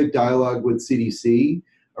specific dialogue with CDC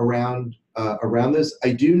around this.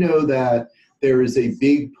 I do know that there is a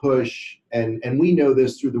big push, and we know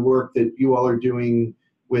this through the work that you all are doing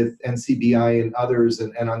with NCBI and others,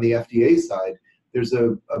 and on the FDA side, there's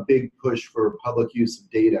a big push for public use of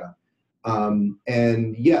data.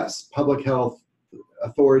 And yes, public health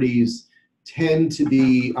authorities tend to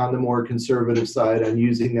be on the more conservative side on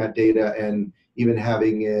using that data and even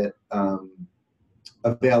having it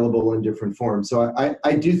available in different forms. So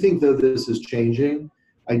I do think, though, this is changing.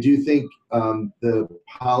 I do think the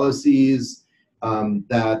policies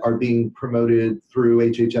that are being promoted through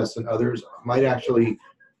HHS and others might actually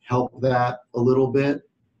help that a little bit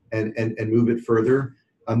and move it further.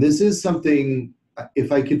 This is something,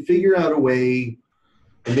 if I could figure out a way,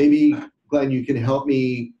 and maybe, Glenn, you can help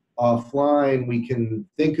me offline, we can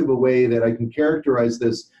think of a way that I can characterize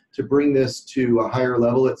this to bring this to a higher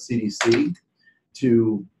level at CDC,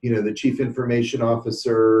 to the chief information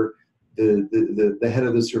officer, the head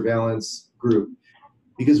of the surveillance group.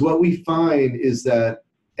 Because what we find is that,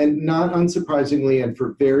 and not unsurprisingly and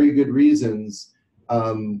for very good reasons,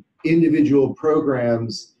 individual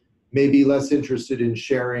programs may be less interested in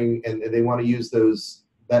sharing, and they want to use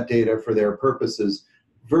that data for their purposes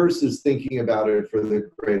versus thinking about it for the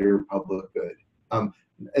greater public good.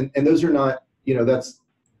 And those are not,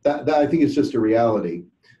 that I think is just a reality.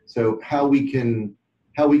 So how we can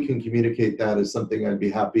communicate that is something I'd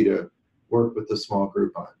be happy to work with the small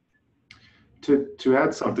group on. To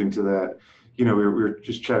add something to that, we were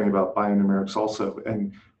just chatting about bionumerics also,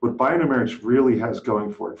 and what bionumerics really has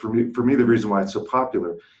going for it, for me, the reason why it's so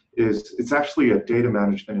popular is it's actually a data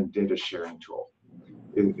management and data sharing tool,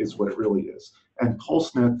 is what it really is. And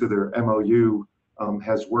PulseNet, through their MOU,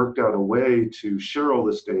 has worked out a way to share all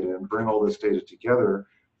this data and bring all this data together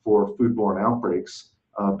for foodborne outbreaks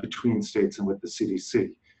between states and with the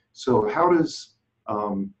CDC. So how does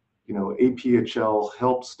APHL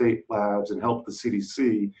help state labs and help the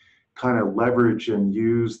CDC kind of leverage and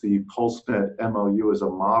use the PulseNet MOU as a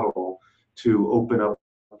model to open up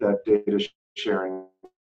that data sharing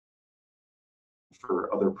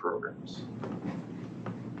for other programs.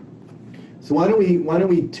 So why don't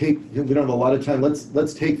we take, we don't have a lot of time,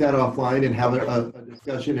 let's take that offline and have a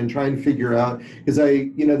discussion and try and figure out, because I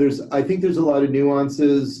think there's a lot of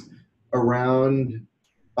nuances around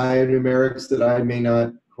bionumerics that I may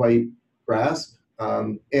not quite grasp.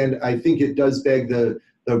 And I think it does beg the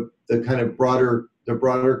kind of broader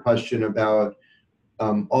question about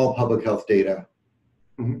all public health data.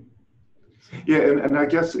 Mm-hmm. Yeah, and I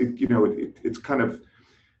guess it's kind of,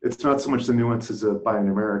 it's not so much the nuances of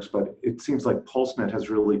bionumerics, but it seems like PulseNet has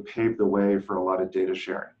really paved the way for a lot of data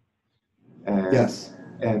sharing. And, yes.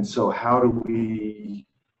 And so how do we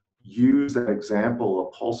use that example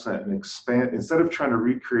of PulseNet and expand, instead of trying to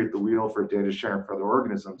recreate the wheel for data sharing for other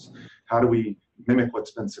organisms, how do we mimic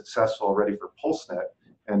what's been successful already for PulseNet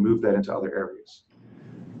and move that into other areas?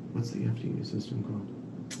 What's the FTE system called?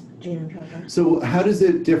 Genome Tracker. So how does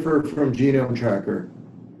it differ from Genome Tracker?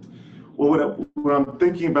 Well, what I'm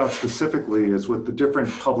thinking about specifically is with the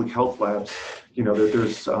different public health labs,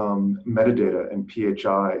 there's metadata and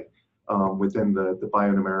PHI within the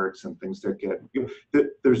bionumerics and things that get,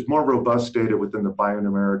 there's more robust data within the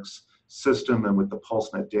bionumerics system and with the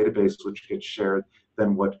PulseNet database, which gets shared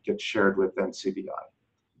than what gets shared with NCBI.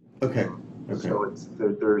 Okay. So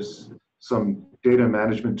there's some data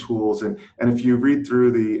management tools, and if you read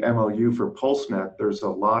through the MOU for PulseNet, there's a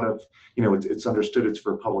lot of, it's understood it's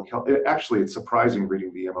for public health. Actually, it's surprising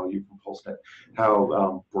reading the MOU from PulseNet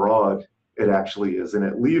how broad it actually is, and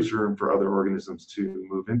it leaves room for other organisms to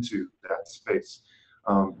move into that space.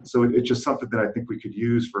 So it's just something that I think we could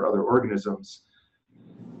use for other organisms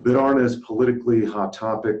that aren't as politically hot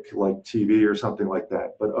topic like TV or something like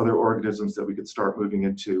that, but other organisms that we could start moving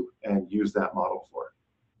into and use that model for.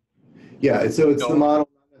 Yeah, so it's the model,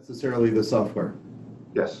 not necessarily the software.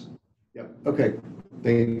 Yes. Yeah. Okay.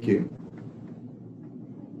 Thank you.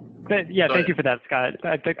 But yeah, thank you for that, Scott.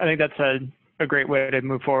 I think that's a great way to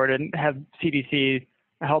move forward and have CDC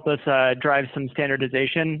help us drive some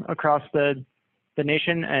standardization across the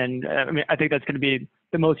nation. And I mean, I think that's going to be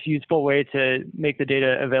the most useful way to make the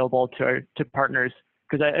data available to partners,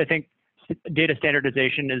 because I think data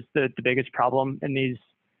standardization is the biggest problem in these,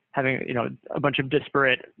 having a bunch of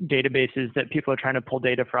disparate databases that people are trying to pull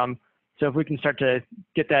data from. So if we can start to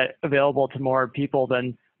get that available to more people,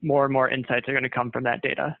 then more and more insights are going to come from that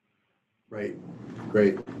data. Right.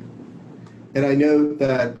 Great. And I know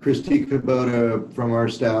that Christy Kubota from our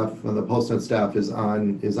staff, on the PulseNet staff, is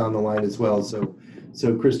on the line as well. So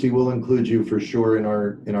Christy, we'll include you for sure in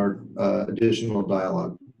our additional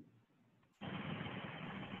dialogue.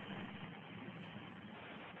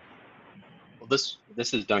 Well, this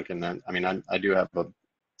is Duncan. I mean, I do have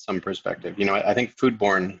some perspective. I think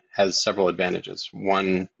foodborne has several advantages.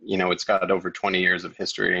 One, it's got over 20 years of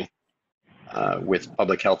history with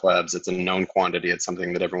public health labs. It's a known quantity. It's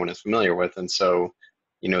something that everyone is familiar with. And so,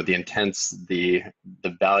 the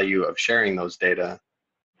value of sharing those data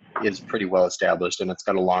is pretty well established, and it's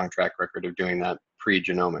got a long track record of doing that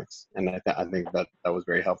pre-genomics. And I think that was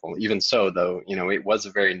very helpful. Even so, though, it was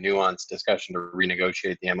a very nuanced discussion to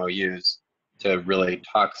renegotiate the MOUs to really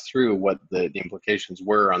talk through what the implications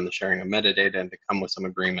were on the sharing of metadata and to come with some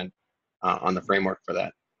agreement on the framework for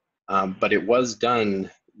that. But it was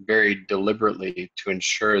done very deliberately to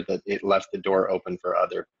ensure that it left the door open for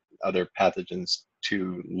other pathogens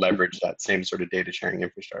to leverage that same sort of data sharing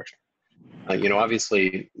infrastructure.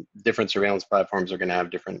 Obviously, different surveillance platforms are going to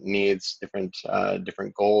have different needs, different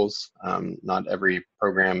goals. Not every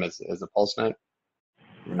program is a PulseNet,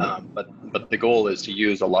 but the goal is to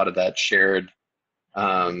use a lot of that shared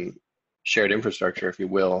infrastructure, if you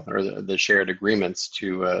will, or the shared agreements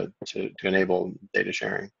to enable data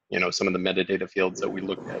sharing. Some of the metadata fields that we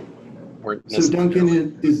looked at weren't necessarily. So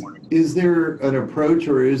Duncan, is there an approach,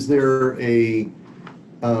 or is there a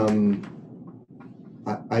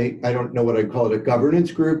I don't know what I'd call it, a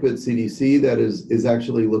governance group at CDC that is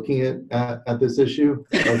actually looking at this issue?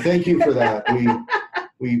 Oh, thank you for that.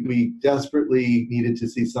 We desperately needed to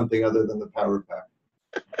see something other than the power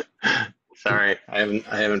pack. Sorry, I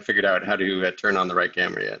haven't figured out how to turn on the right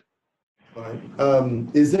camera yet.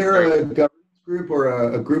 Fine. Is there a governance group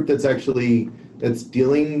or a group that's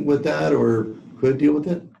dealing with that or could deal with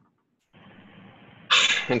it?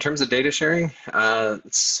 In terms of data sharing,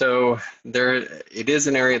 so it is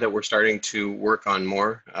an area that we're starting to work on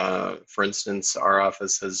more. For instance, our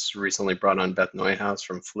office has recently brought on Beth Neuhaus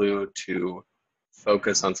from Flu to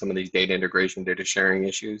focus on some of these data integration, data sharing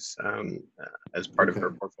issues as part of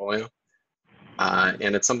her portfolio.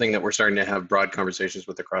 And it's something that we're starting to have broad conversations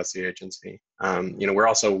with across the agency. We're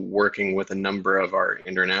also working with a number of our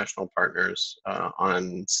international partners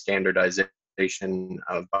on standardization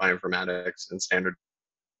of bioinformatics and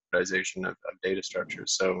standardization of data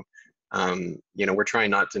structures. So, we're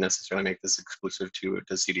trying not to necessarily make this exclusive to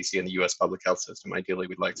CDC and the US public health system. Ideally,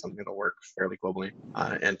 we'd like something that'll work fairly globally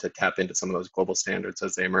and to tap into some of those global standards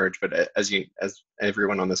as they emerge. But as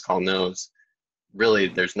everyone on this call knows, really,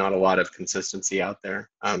 there's not a lot of consistency out there.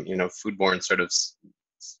 Foodborne sort of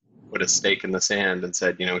put a stake in the sand and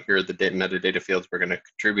said, here are the metadata fields we're going to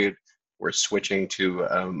contribute. We're switching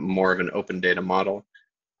to more of an open data model.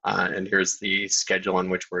 And here's the schedule on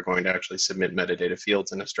which we're going to actually submit metadata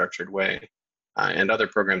fields in a structured way. And other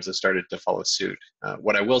programs have started to follow suit.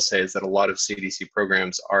 What I will say is that a lot of CDC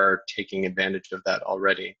programs are taking advantage of that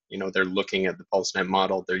already. They're looking at the PulseNet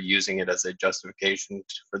model, they're using it as a justification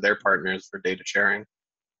for their partners for data sharing,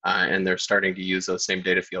 and they're starting to use those same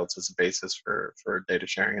data fields as a basis for data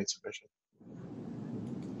sharing and submission.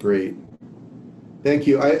 Great. Thank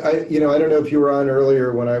you. I don't know if you were on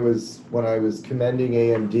earlier when I was commending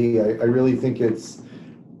AMD. I really think it's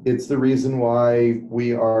the reason why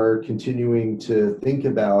we are continuing to think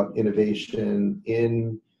about innovation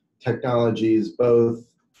in technologies, both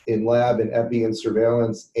in lab and epi and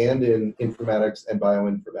surveillance, and in informatics and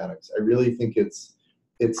bioinformatics. I really think it's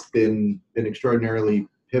been extraordinarily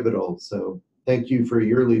pivotal. So thank you for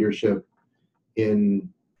your leadership in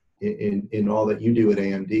all that you do at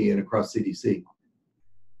AMD and across CDC.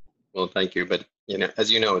 Well, thank you. But as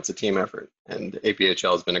you know, it's a team effort, and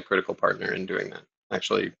APHL has been a critical partner in doing that.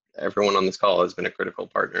 Actually, everyone on this call has been a critical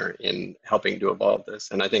partner in helping to evolve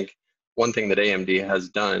this. And I think one thing that AMD has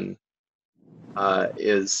done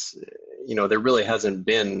is, there really hasn't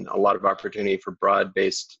been a lot of opportunity for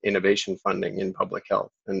broad-based innovation funding in public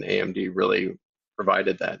health, and AMD really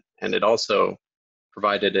provided that. And it also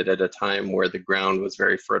provided it at a time where the ground was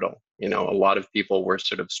very fertile. A lot of people were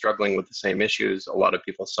sort of struggling with the same issues. A lot of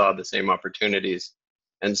people saw the same opportunities.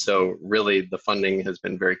 And so really the funding has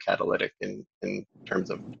been very catalytic in terms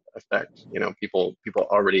of effect. People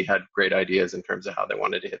already had great ideas in terms of how they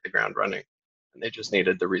wanted to hit the ground running, and they just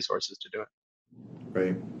needed the resources to do it.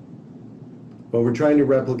 Right. Well, we're trying to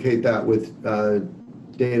replicate that with our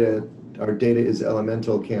Data is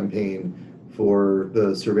Elemental campaign for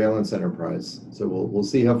the surveillance enterprise. So we'll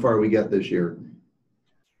see how far we get this year.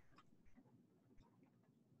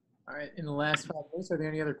 All right, in the last 5 minutes, are there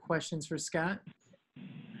any other questions for Scott?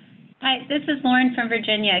 Hi, this is Lauren from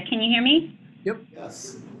Virginia. Can you hear me? Yep.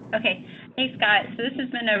 Yes. Okay. Hey, Scott. So this has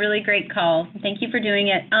been a really great call. Thank you for doing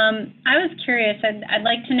it. I was curious. I'd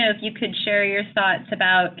like to know if you could share your thoughts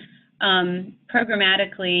about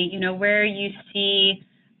programmatically, where you see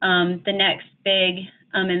the next big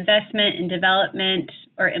investment in development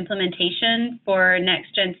or implementation for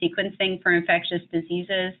next-gen sequencing for infectious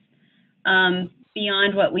diseases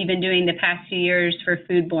beyond what we've been doing the past few years for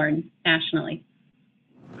foodborne nationally.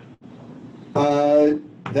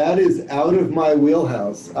 That is out of my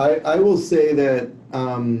wheelhouse. I will say that,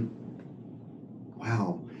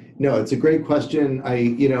 wow, no, it's a great question.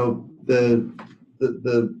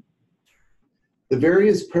 The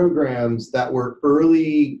various programs that were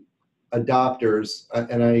early adopters,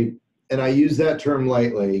 and I use that term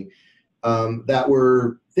lightly, that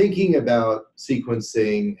were thinking about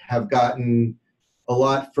sequencing have gotten a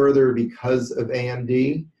lot further because of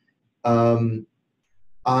AMD.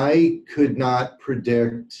 I could not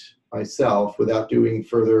predict myself without doing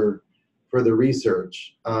further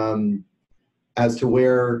research as to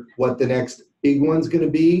what the next big one's going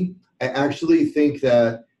to be. I actually think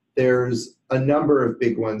that there's a number of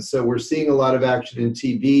big ones. So we're seeing a lot of action in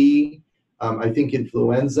TB. I think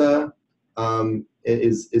influenza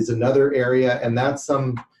is another area, and that's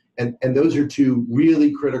and those are two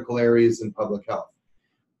really critical areas in public health.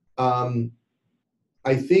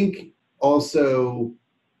 I think also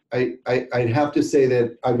I'd have to say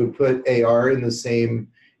that I would put AR in the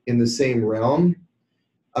same realm.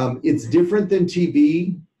 It's different than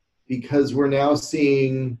TB because we're now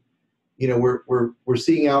seeing, we're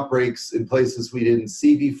seeing outbreaks in places we didn't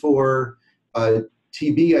see before.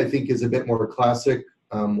 TB, I think, is a bit more classic.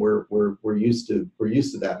 We're used to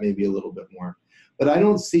that maybe a little bit more, but I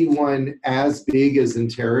don't see one as big as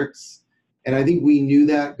enterics, and I think we knew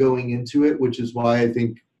that going into it, which is why I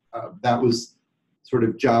think that was sort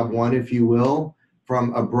of job one, if you will,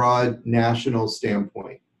 from a broad national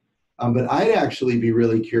standpoint. But I'd actually be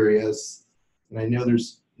really curious, and I know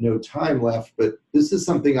there's no time left, but this is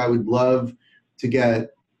something I would love to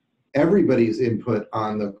get everybody's input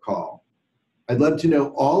on the call. I'd love to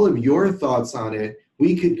know all of your thoughts on it.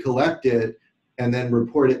 We could collect it and then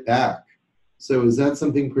report it back. So is that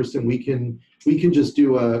something, Kristen, we can just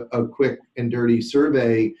do a quick and dirty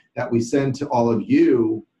survey that we send to all of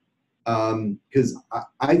you? Because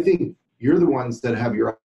I think you're the ones that have your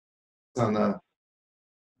eyes on the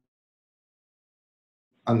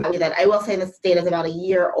that I will say this data is about a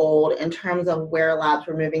year old in terms of where labs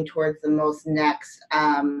were moving towards the most next.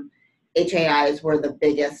 HAIs were the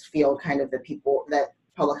biggest field, kind of the people that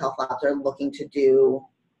public health labs are looking to do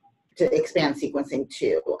to expand sequencing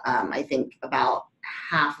to. I think about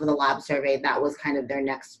half of the lab surveyed, that was kind of their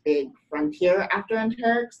next big frontier after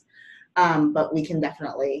enterics. But we can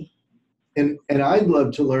definitely. And I'd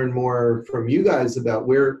love to learn more from you guys about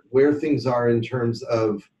where things are in terms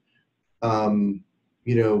of,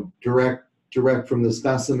 you know, direct from the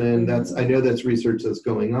specimen. I know that's research that's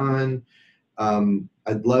going on.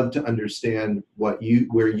 I'd love to understand where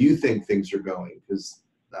you think things are going, because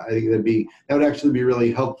I think that would actually be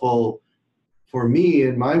really helpful for me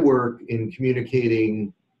in my work in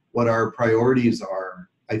communicating what our priorities are.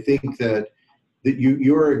 I think that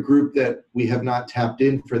you're a group that we have not tapped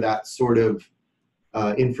in for that sort of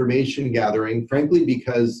information gathering, frankly,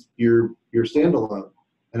 because you're standalone,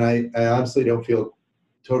 and I honestly don't feel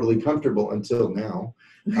totally comfortable until now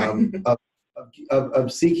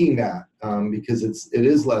of seeking that, because it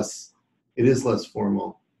is less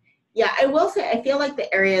formal. Yeah, I will say, I feel like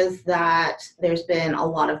the areas that there's been a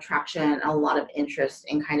lot of traction, a lot of interest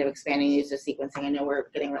in kind of expanding the use of sequencing, I know we're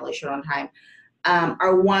getting really short on time,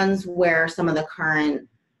 are ones where some of the current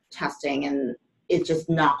testing and it's just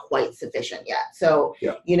not quite sufficient yet. So,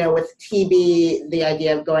 yeah. You know, with TB, the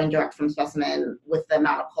idea of going direct from specimen with the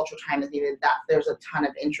amount of culture time is needed, that there's a ton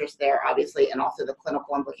of interest there, obviously, and also the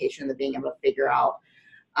clinical implication of being able to figure out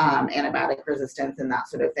antibiotic resistance and that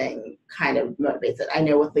sort of thing kind of motivates it. I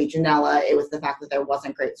know with Legionella, it was the fact that there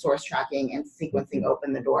wasn't great source tracking, and sequencing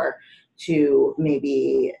opened the door to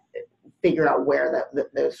maybe figure out where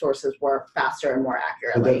the sources were faster and more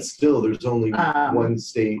accurately. But that's still, there's only one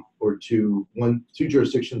state or two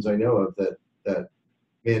jurisdictions I know of that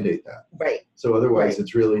mandate that. Right. So otherwise,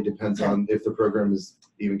 it really depends on if the program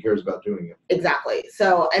even cares about doing it. Exactly.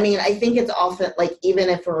 So, I mean, I think it's often, like, even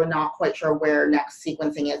if we're not quite sure where next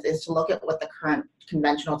sequencing is to look at what the current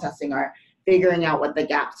conventional testing are, figuring out what the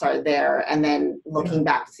gaps are there, and then looking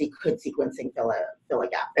back to see, could sequencing fill a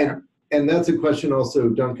gap there? And that's a question also,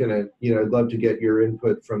 Duncan, I'd love to get your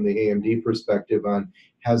input from the AMD perspective on,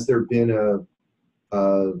 has there been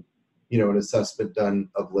an assessment done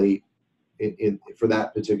of late for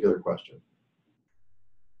that particular question?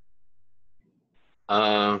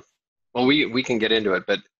 Well, we can get into it,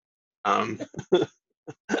 but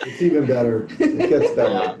it's even better. It gets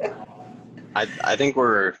better. I think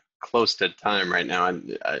we're close to time right now,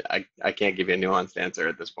 and I can't give you a nuanced answer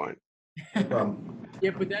at this point. No problem. Yeah,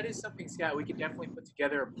 but that is something, Scott, we could definitely put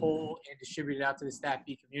together a poll and distribute it out to the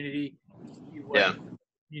StaPH-B community to see what the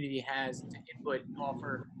community has to input and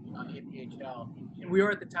offer APHL. And we are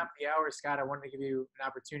at the top of the hour, Scott. I wanted to give you an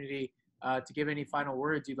opportunity to give any final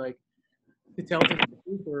words you'd like to tell to the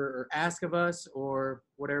group or ask of us, or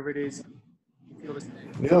whatever it is you feel to say.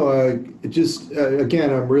 No, just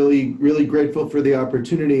again, I'm really, really grateful for the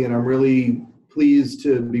opportunity, and I'm really pleased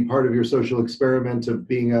to be part of your social experiment of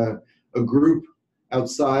being a group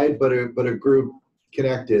outside, but a group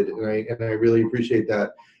connected, and I really appreciate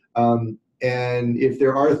that. And if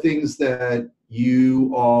there are things that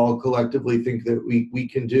you all collectively think that we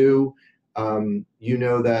can do, you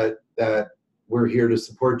know that we're here to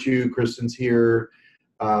support you. Kristen's here,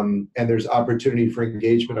 and there's opportunity for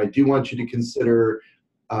engagement. I do want you to consider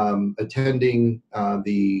attending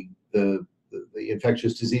the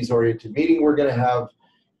infectious disease-oriented meeting we're going to have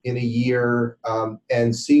in a year,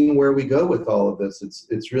 and seeing where we go with all of this.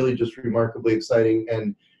 It's really just remarkably exciting.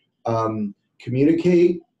 And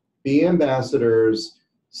communicate, be ambassadors,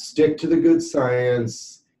 stick to the good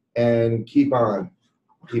science, and keep on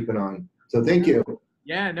keeping on. So thank you.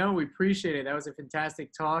 Yeah, no, we appreciate it. That was a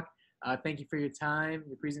fantastic talk. Thank you for your time,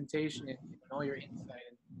 your presentation, and all your insight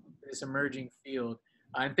into this emerging field.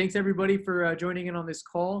 And thanks everybody for joining in on this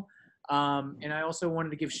call. And I also wanted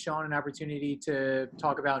to give Sean an opportunity to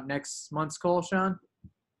talk about next month's call. Sean?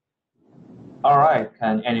 All right,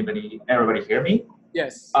 can everybody hear me?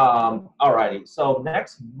 Yes. All righty, so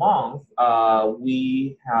next month,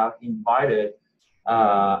 we have invited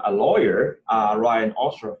a lawyer, Ryan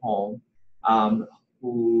Osterholm,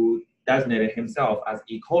 who designated himself as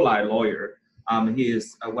E. coli lawyer. He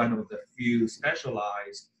is one of the few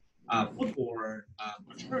specialized foodborne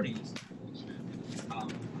attorneys.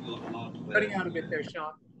 Cutting out a bit there,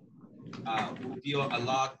 Sean. Who deal a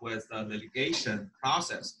lot with the litigation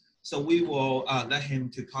process. So we will let him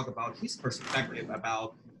to talk about his perspective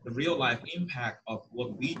about the real life impact of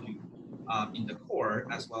what we do in the core,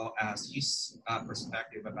 as well as his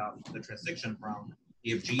perspective about the transition from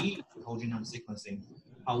EFG to whole genome sequencing,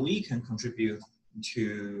 how we can contribute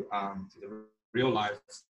to the real life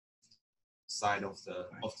side of the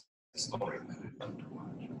story.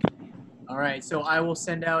 All right, so I will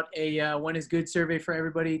send out a when is good survey for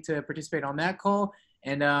everybody to participate on that call,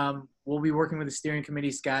 and we'll be working with the steering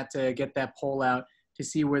committee, Scott, to get that poll out to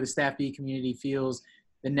see where the StaPH-B community feels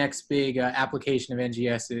the next big application of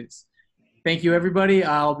NGS is. Thank you, everybody.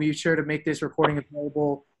 I'll be sure to make this recording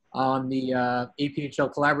available on the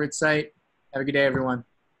APHL Collaborate site. Have a good day, everyone.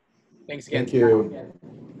 Thanks again. Thank you.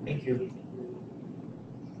 Thank you.